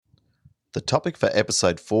The topic for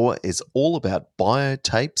episode 4 is all about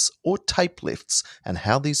biotapes or tape lifts and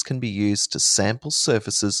how these can be used to sample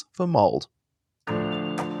surfaces for mold.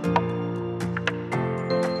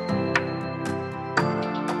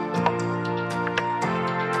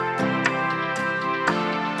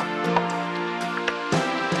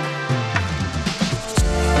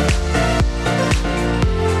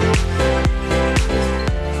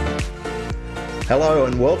 Hello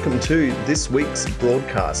and welcome to this week's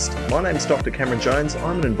broadcast. My name is Dr. Cameron Jones.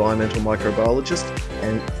 I'm an environmental microbiologist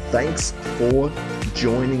and thanks for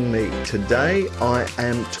joining me. Today I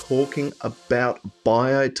am talking about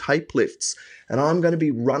biotape lifts and I'm going to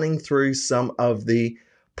be running through some of the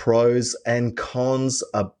pros and cons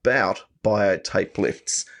about biotape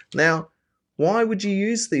lifts. Now, why would you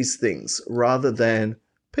use these things rather than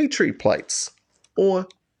Petri plates or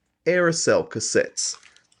aerosol cassettes?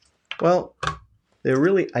 Well, they're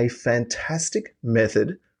really a fantastic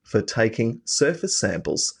method for taking surface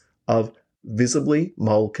samples of visibly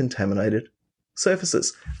mold-contaminated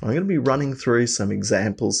surfaces. I'm going to be running through some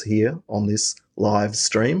examples here on this live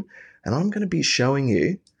stream, and I'm going to be showing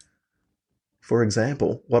you, for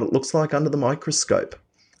example, what it looks like under the microscope.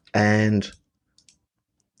 And,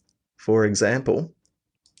 for example,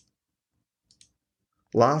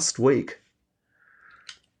 last week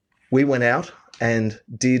we went out and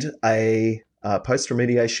did a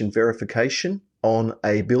post-remediation verification on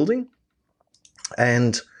a building,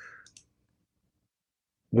 and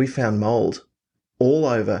we found mold all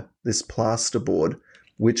over this plasterboard,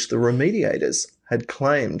 which the remediators had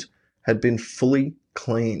claimed had been fully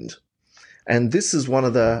cleaned. And this is one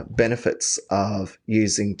of the benefits of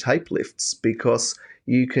using tape lifts, because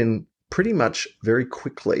you can pretty much very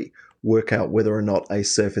quickly work out whether or not a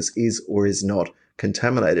surface is or is not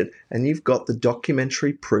contaminated, and you've got the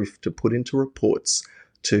documentary proof to put into reports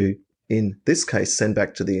to, in this case, send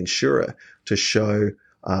back to the insurer to show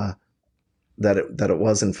that it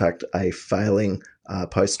was in fact a failing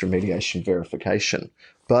post-remediation verification.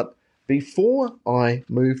 But before I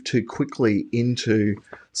move too quickly into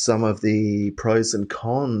some of the pros and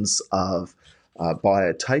cons of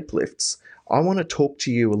biotape lifts, I want to talk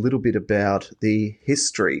to you a little bit about the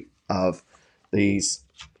history of these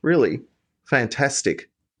really fantastic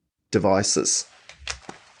devices.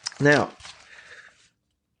 Now,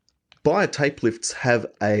 biotape lifts have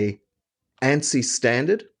a ANSI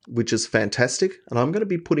standard, which is fantastic, and I'm going to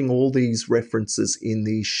be putting all these references in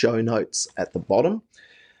the show notes at the bottom.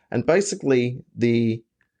 And basically, the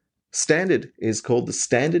standard is called the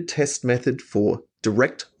Standard Test Method for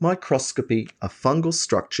Direct Microscopy of Fungal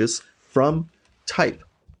Structures from Tape.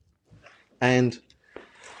 And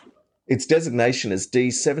its designation is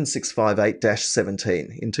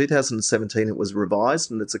D7658-17. In 2017, it was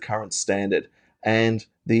revised and it's a current standard. And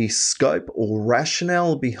the scope or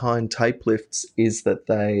rationale behind tape lifts is that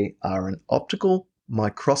they are an optical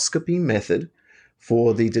microscopy method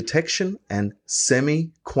for the detection and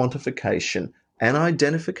semi-quantification and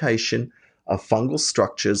identification of fungal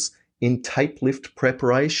structures in tape lift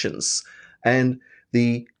preparations. And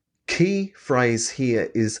the key phrase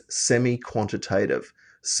here is semi-quantitative.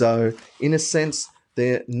 So, in a sense,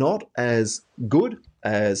 they're not as good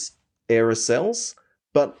as aerosols,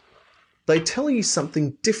 but they tell you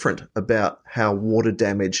something different about how water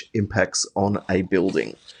damage impacts on a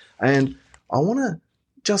building. And I want to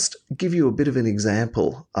just give you a bit of an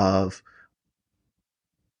example of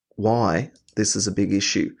why this is a big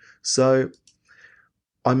issue. So,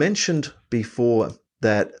 I mentioned before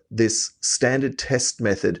that this standard test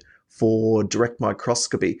method for direct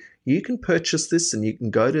microscopy, you can purchase this and you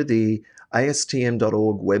can go to the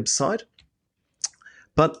ASTM.org website.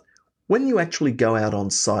 But when you actually go out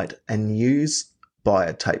on site and use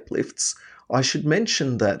biotape lifts, I should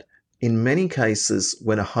mention that in many cases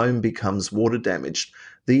when a home becomes water damaged,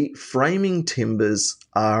 the framing timbers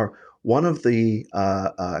are one of the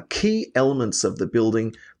key elements of the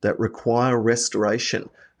building that require restoration.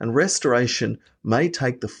 And restoration may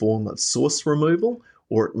take the form of source removal,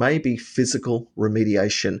 or it may be physical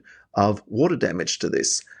remediation of water damage to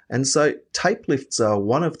this. And so tape lifts are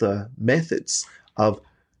one of the methods of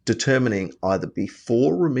determining either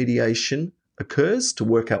before remediation occurs to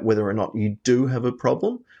work out whether or not you do have a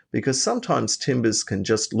problem, because sometimes timbers can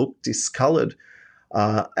just look discolored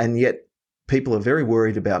and yet people are very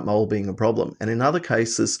worried about mold being a problem. And in other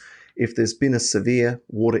cases, if there's been a severe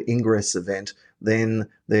water ingress event, then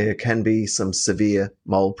there can be some severe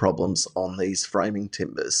mold problems on these framing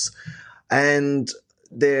timbers. And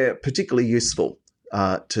they're particularly useful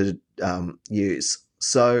to use.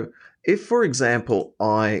 So if, for example,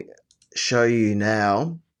 I show you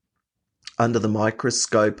now under the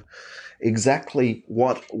microscope exactly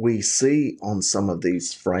what we see on some of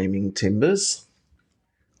these framing timbers.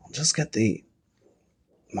 I'll just get the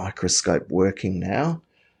microscope working now.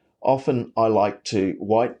 Often I like to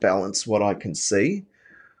white balance what I can see.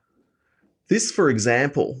 This, for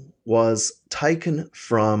example, was taken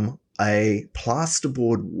from a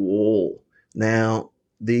plasterboard wall. Now,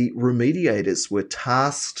 the remediators were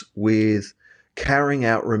tasked with carrying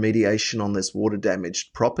out remediation on this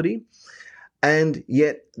water-damaged property, and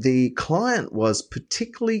yet the client was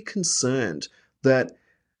particularly concerned that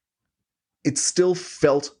it still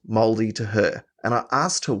felt moldy to her. And I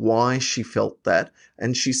asked her why she felt that,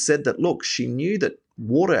 and she said that, look, she knew that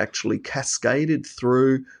water actually cascaded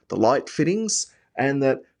through the light fittings, and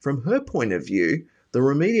that from her point of view, the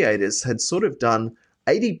remediators had sort of done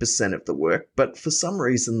 80% of the work, but for some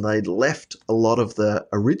reason they'd left a lot of the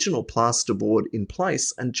original plasterboard in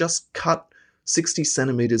place and just cut 60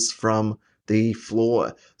 centimeters from the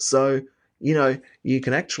floor. So, you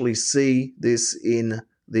can actually see this in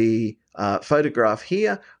the photograph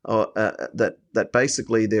here, that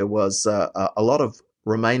basically there was a lot of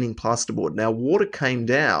remaining plasterboard. Now, water came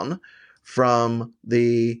down from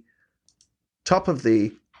the top of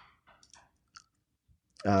the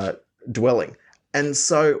dwelling. And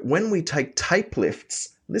so when we take tape lifts,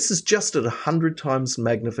 this is just at 100 times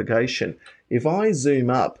magnification. If I zoom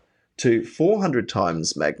up to 400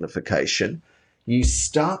 times magnification, you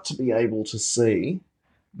start to be able to see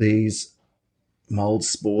these mold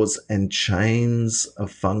spores and chains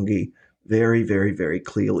of fungi very, very, very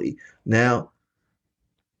clearly. Now,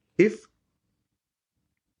 if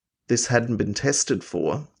this hadn't been tested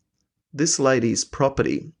for, this lady's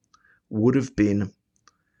property would have been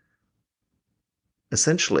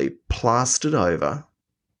essentially plastered over,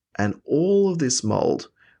 and all of this mold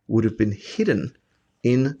would have been hidden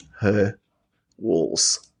in her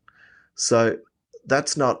walls. So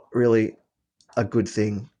that's not really a good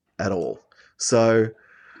thing at all. So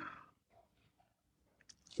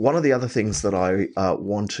one of the other things that I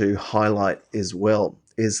want to highlight as well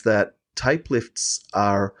is that tape lifts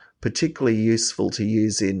are particularly useful to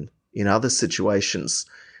use in other situations.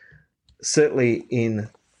 Certainly in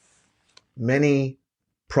many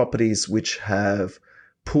properties which have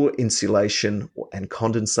poor insulation and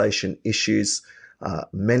condensation issues,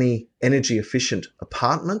 many energy efficient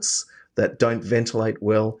apartments that don't ventilate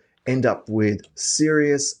well end up with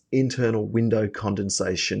serious internal window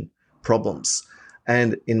condensation problems.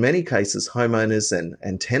 And in many cases, homeowners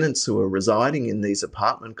and tenants who are residing in these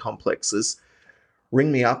apartment complexes ring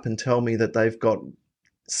me up and tell me that they've got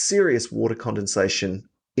serious water condensation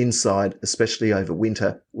inside, especially over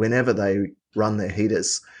winter, whenever they run their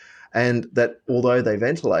heaters. And that although they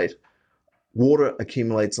ventilate, water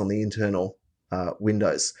accumulates on the internal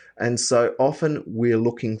windows. And so often we're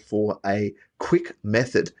looking for a quick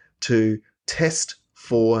method to test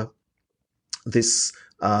for this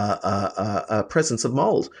presence of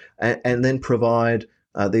mold, and then provide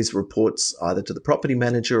these reports either to the property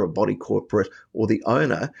manager or body corporate or the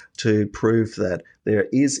owner to prove that there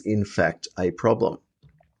is in fact a problem.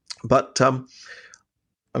 But I'm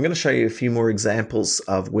going to show you a few more examples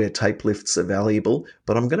of where tape lifts are valuable,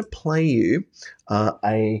 but I'm going to play you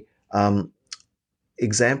a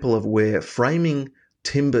example of where framing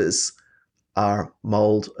timbers are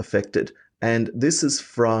mold affected. And this is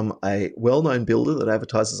from a well-known builder that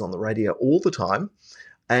advertises on the radio all the time.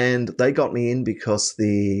 And they got me in because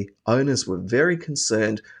the owners were very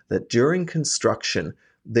concerned that during construction,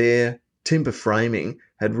 their timber framing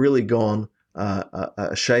had really gone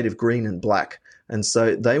a shade of green and black. And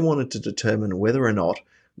so they wanted to determine whether or not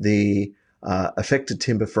the affected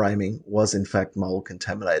timber framing was in fact mold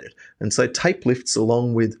contaminated. And so tape lifts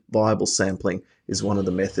along with viable sampling is one of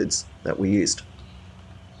the methods that we used.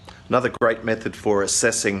 Another great method for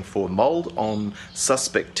assessing for mold on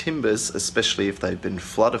suspect timbers, especially if they've been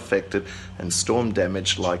flood affected and storm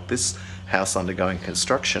damaged like this house undergoing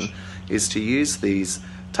construction, is to use these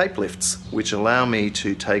tape lifts, which allow me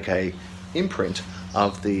to take a imprint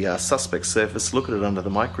of the suspect surface, look at it under the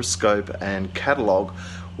microscope and catalogue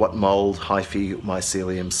what mold, hyphae,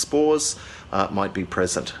 mycelium spores might be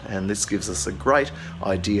present. And this gives us a great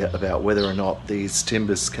idea about whether or not these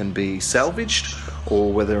timbers can be salvaged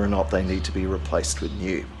or whether or not they need to be replaced with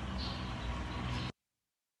new.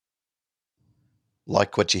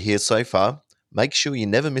 Like what you hear so far? Make sure you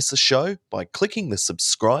never miss a show by clicking the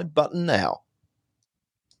subscribe button now.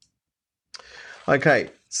 Okay,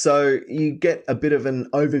 so you get a bit of an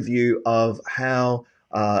overview of how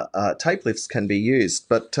tape lifts can be used,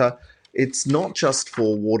 but it's not just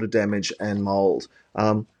for water damage and mold.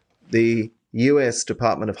 The US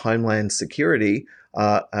Department of Homeland Security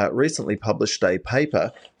recently published a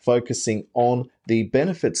paper focusing on the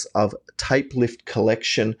benefits of tape lift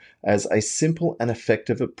collection as a simple and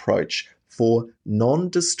effective approach for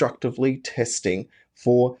non-destructively testing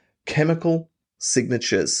for chemical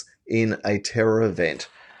signatures in a terror event.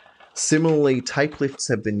 Similarly, tape lifts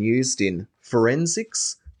have been used in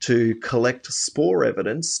forensics to collect spore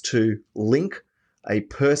evidence to link a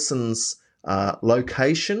person's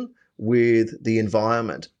location with the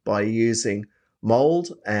environment by using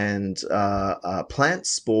mold and plant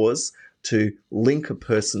spores to link a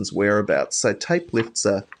person's whereabouts. So tape lifts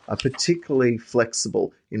are particularly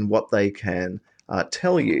flexible in what they can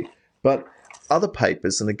tell you. But other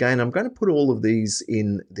papers, and again, I'm going to put all of these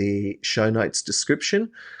in the show notes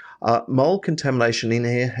description. Mold contamination in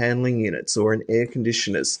air handling units or in air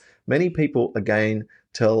conditioners. Many people, again,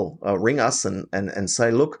 ring us and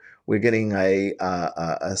say, look, we're getting a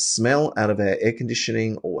smell out of our air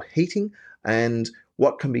conditioning or heating, and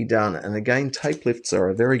what can be done? And again, tape lifts are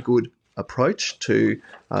a very good approach to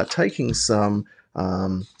taking some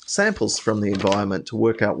samples from the environment to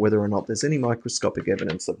work out whether or not there's any microscopic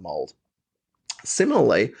evidence of mold.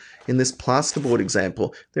 Similarly, in this plasterboard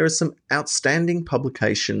example, there are some outstanding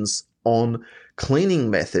publications on cleaning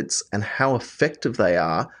methods and how effective they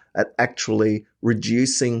are at actually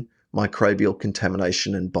reducing microbial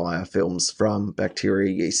contamination and biofilms from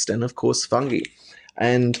bacteria, yeast, and of course fungi.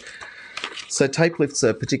 And so tape lifts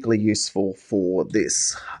are particularly useful for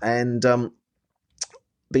this. And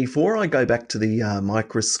before I go back to the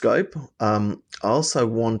microscope, I also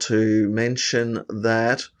want to mention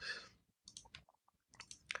that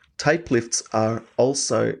tape lifts are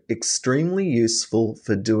also extremely useful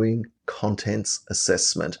for doing contents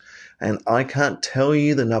assessment. And I can't tell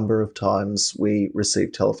you the number of times we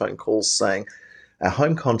receive telephone calls saying, our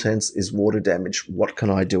home contents is water damage, what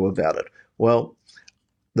can I do about it? Well,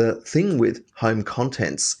 the thing with home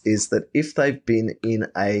contents is that if they've been in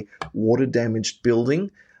a water damaged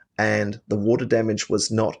building and the water damage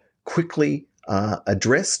was not quickly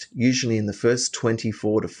addressed, usually in the first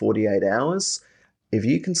 24 to 48 hours, if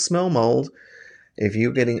you can smell mold, if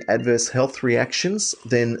you're getting adverse health reactions,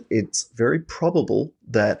 then it's very probable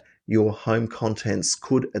that your home contents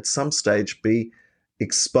could at some stage be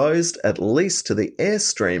exposed at least to the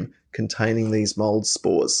airstream containing these mold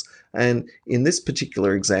spores. And in this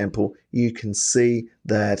particular example, you can see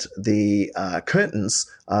that the curtains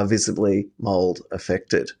are visibly mold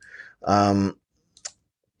affected. Now,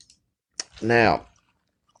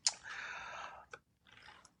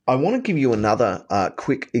 I want to give you another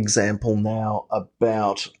quick example now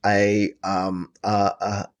about a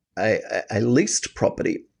leased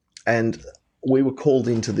property. And we were called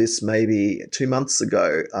into this maybe 2 months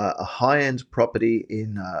ago, a high-end property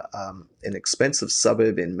in an expensive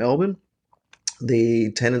suburb in Melbourne.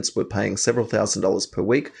 The tenants were paying several $1,000s per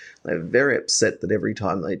week. They were very upset that every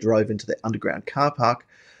time they drove into their underground car park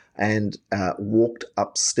and walked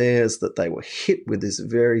upstairs that they were hit with this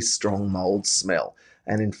very strong mold smell.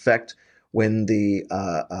 And in fact, when the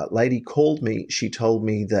lady called me, she told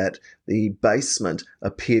me that the basement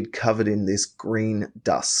appeared covered in this green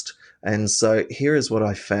dust. And so here is what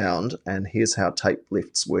I found, and here's how tape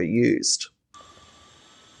lifts were used.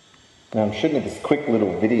 Now I'm shooting this quick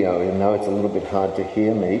little video. I know it's a little bit hard to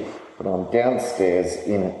hear me, but I'm downstairs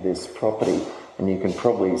in this property, and you can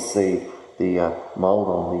probably see the mold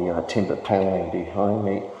on the timber paneling behind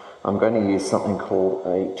me. I'm going to use something called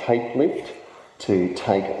a tape lift to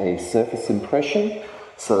take a surface impression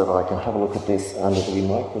so that I can have a look at this under the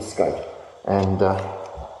microscope. And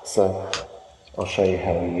so I'll show you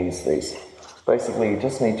how we use these. Basically, you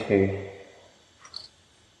just need to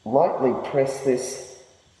lightly press this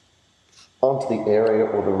onto the area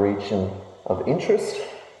or the region of interest,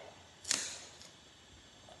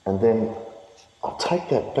 and then I'll take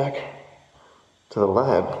that back to the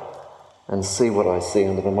lab and see what I see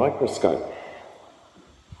under the microscope.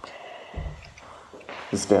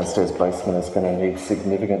 This downstairs basement is going to need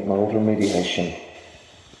significant mold remediation.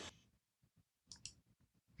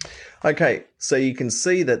 Okay, so you can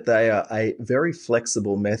see that they are a very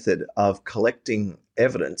flexible method of collecting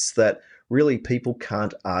evidence that really people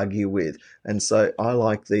can't argue with. And so I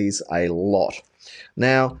like these a lot.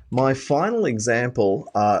 Now, my final example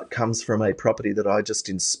comes from a property that I just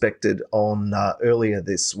inspected on earlier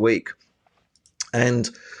this week. And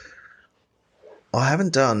I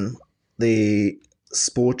haven't done the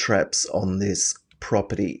spore traps on this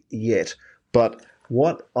property yet, but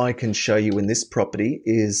what I can show you in this property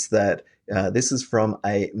is that this is from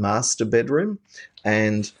a master bedroom,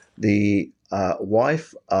 and the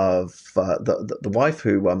wife of the wife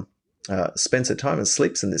who spends her time and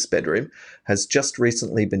sleeps in this bedroom has just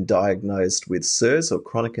recently been diagnosed with CIRS, or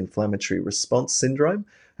chronic inflammatory response syndrome,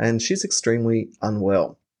 and she's extremely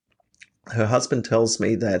unwell. Her husband tells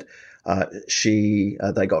me that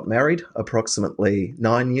they got married approximately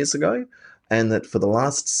 9 years ago, and that for the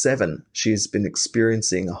last 7, she's been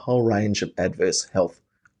experiencing a whole range of adverse health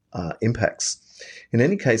impacts. In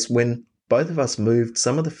any case, when both of us moved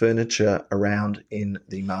some of the furniture around in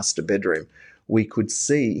the master bedroom, we could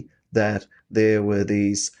see that there were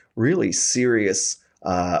these really serious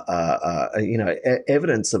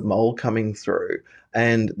evidence of mold coming through,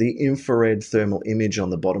 and the infrared thermal image on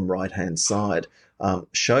the bottom right-hand side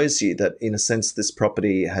shows you that, in a sense, this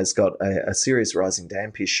property has got a serious rising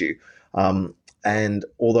damp issue. And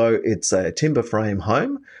although it's a timber frame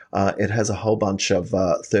home, it has a whole bunch of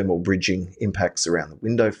thermal bridging impacts around the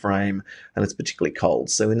window frame, and it's particularly cold.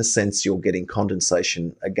 So in a sense, you're getting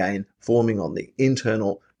condensation again forming on the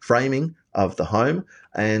internal framing of the home.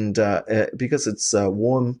 And because it's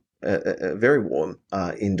warm, very warm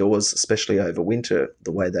indoors, especially over winter,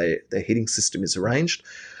 the way their heating system is arranged,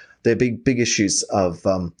 there are big issues of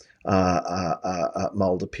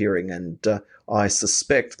mold appearing. And I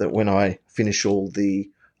suspect that when I finish all the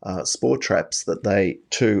spore traps, that they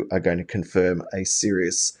too are going to confirm a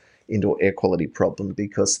serious indoor air quality problem,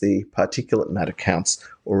 because the particulate matter counts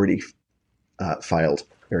already failed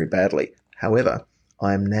very badly. However,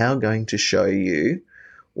 I am now going to show you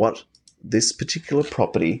what this particular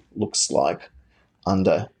property looks like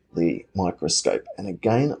under the microscope. And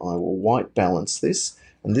again, I will white balance this.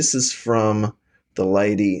 And this is from the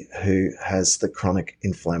lady who has the chronic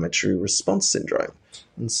inflammatory response syndrome.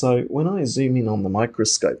 And so when I zoom in on the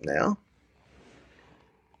microscope now,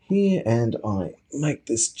 here, and I make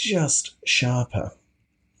this just sharper,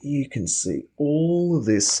 you can see all of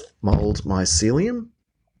this mold mycelium.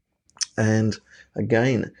 And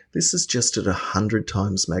again, this is just at 100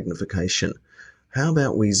 times magnification. How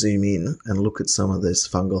about we zoom in and look at some of this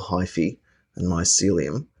fungal hyphae and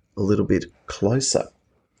mycelium a little bit closer.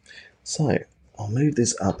 So I'll move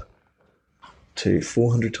this up to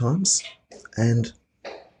 400 times, and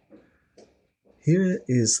here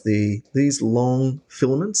is these long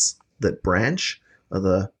filaments that branch are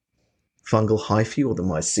the fungal hyphae or the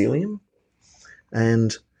mycelium,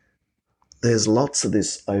 and there's lots of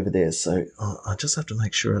this over there. So I just have to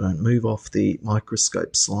make sure I don't move off the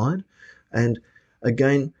microscope slide. And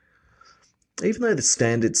again, even though the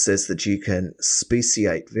standard says that you can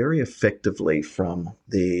speciate very effectively from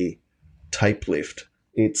the tape lift,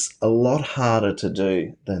 it's a lot harder to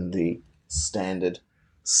do than the standard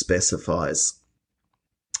specifies.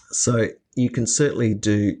 So you can certainly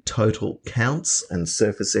do total counts and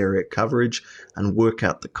surface area coverage and work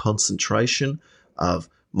out the concentration of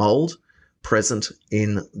mold present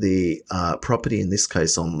in the property, in this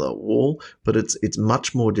case on the wall, but it's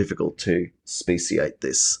much more difficult to speciate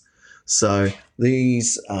this. So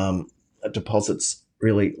these deposits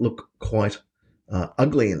really look quite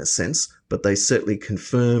ugly in a sense, but they certainly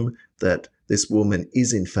confirm that this woman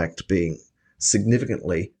is in fact being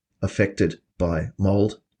significantly affected by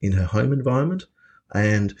mold in her home environment,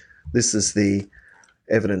 and this is the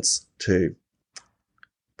evidence to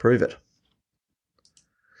prove it.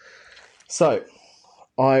 So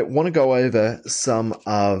I want to go over some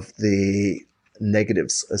of the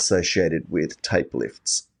negatives associated with tape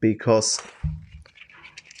lifts, because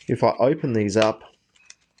if I open these up,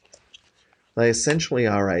 they essentially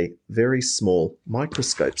are a very small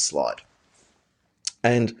microscope slide,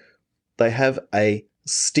 and they have a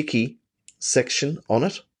sticky section on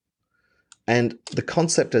it. And the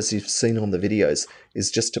concept, as you've seen on the videos,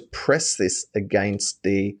 is just to press this against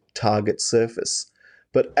the target surface.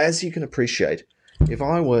 But as you can appreciate, if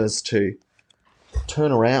I was to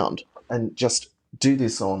turn around and just do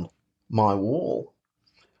this on my wall,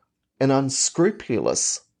 an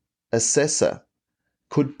unscrupulous assessor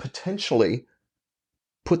could potentially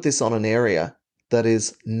put this on an area that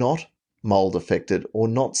is not mold affected or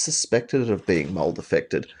not suspected of being mold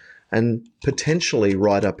affected, and potentially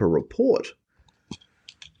write up a report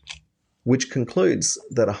which concludes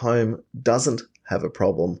that a home doesn't have a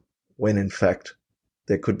problem when in fact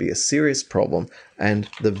there could be a serious problem, and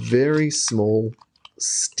the very small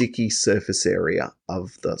sticky surface area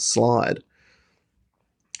of the slide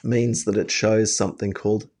means that it shows something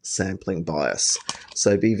called sampling bias.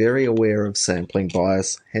 So be very aware of sampling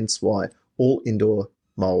bias, hence why all indoor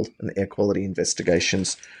mold and air quality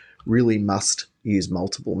investigations really must use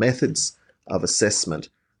multiple methods of assessment,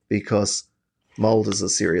 because mold is a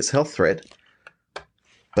serious health threat.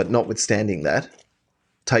 But notwithstanding that,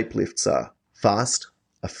 tape lifts are fast,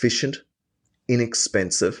 efficient,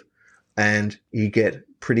 inexpensive, and you get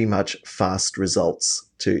pretty much fast results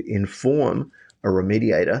to inform a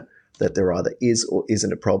remediator that there either is or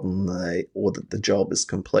isn't a problem or that the job is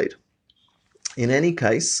complete. In any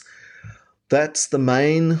case, that's the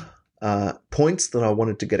main points that I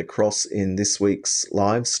wanted to get across in this week's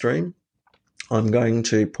live stream. I'm going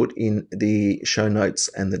to put in the show notes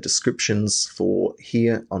and the descriptions for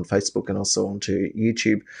here on Facebook and also onto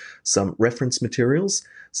YouTube some reference materials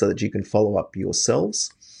so that you can follow up yourselves.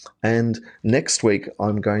 And next week,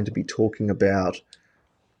 I'm going to be talking about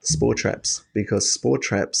spore traps, because spore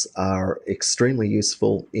traps are extremely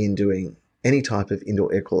useful in doing any type of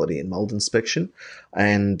indoor air quality and mold inspection.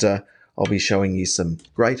 And I'll be showing you some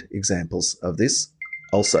great examples of this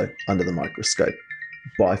also under the microscope.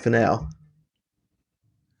 Bye for now.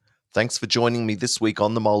 Thanks for joining me this week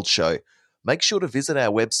on The Mold Show. Make sure to visit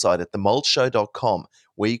our website at themoldshow.com,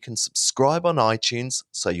 where you can subscribe on iTunes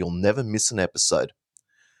so you'll never miss an episode.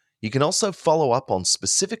 You can also follow up on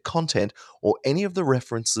specific content or any of the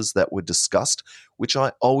references that were discussed, which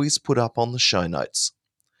I always put up on the show notes.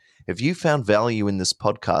 If you found value in this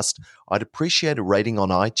podcast, I'd appreciate a rating on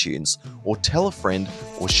iTunes, or tell a friend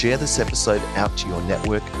or share this episode out to your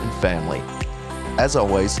network and family. As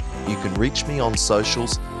always, you can reach me on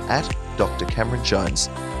socials at Dr. Cameron Jones,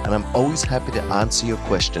 and I'm always happy to answer your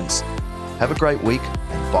questions. Have a great week,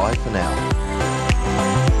 and bye for now.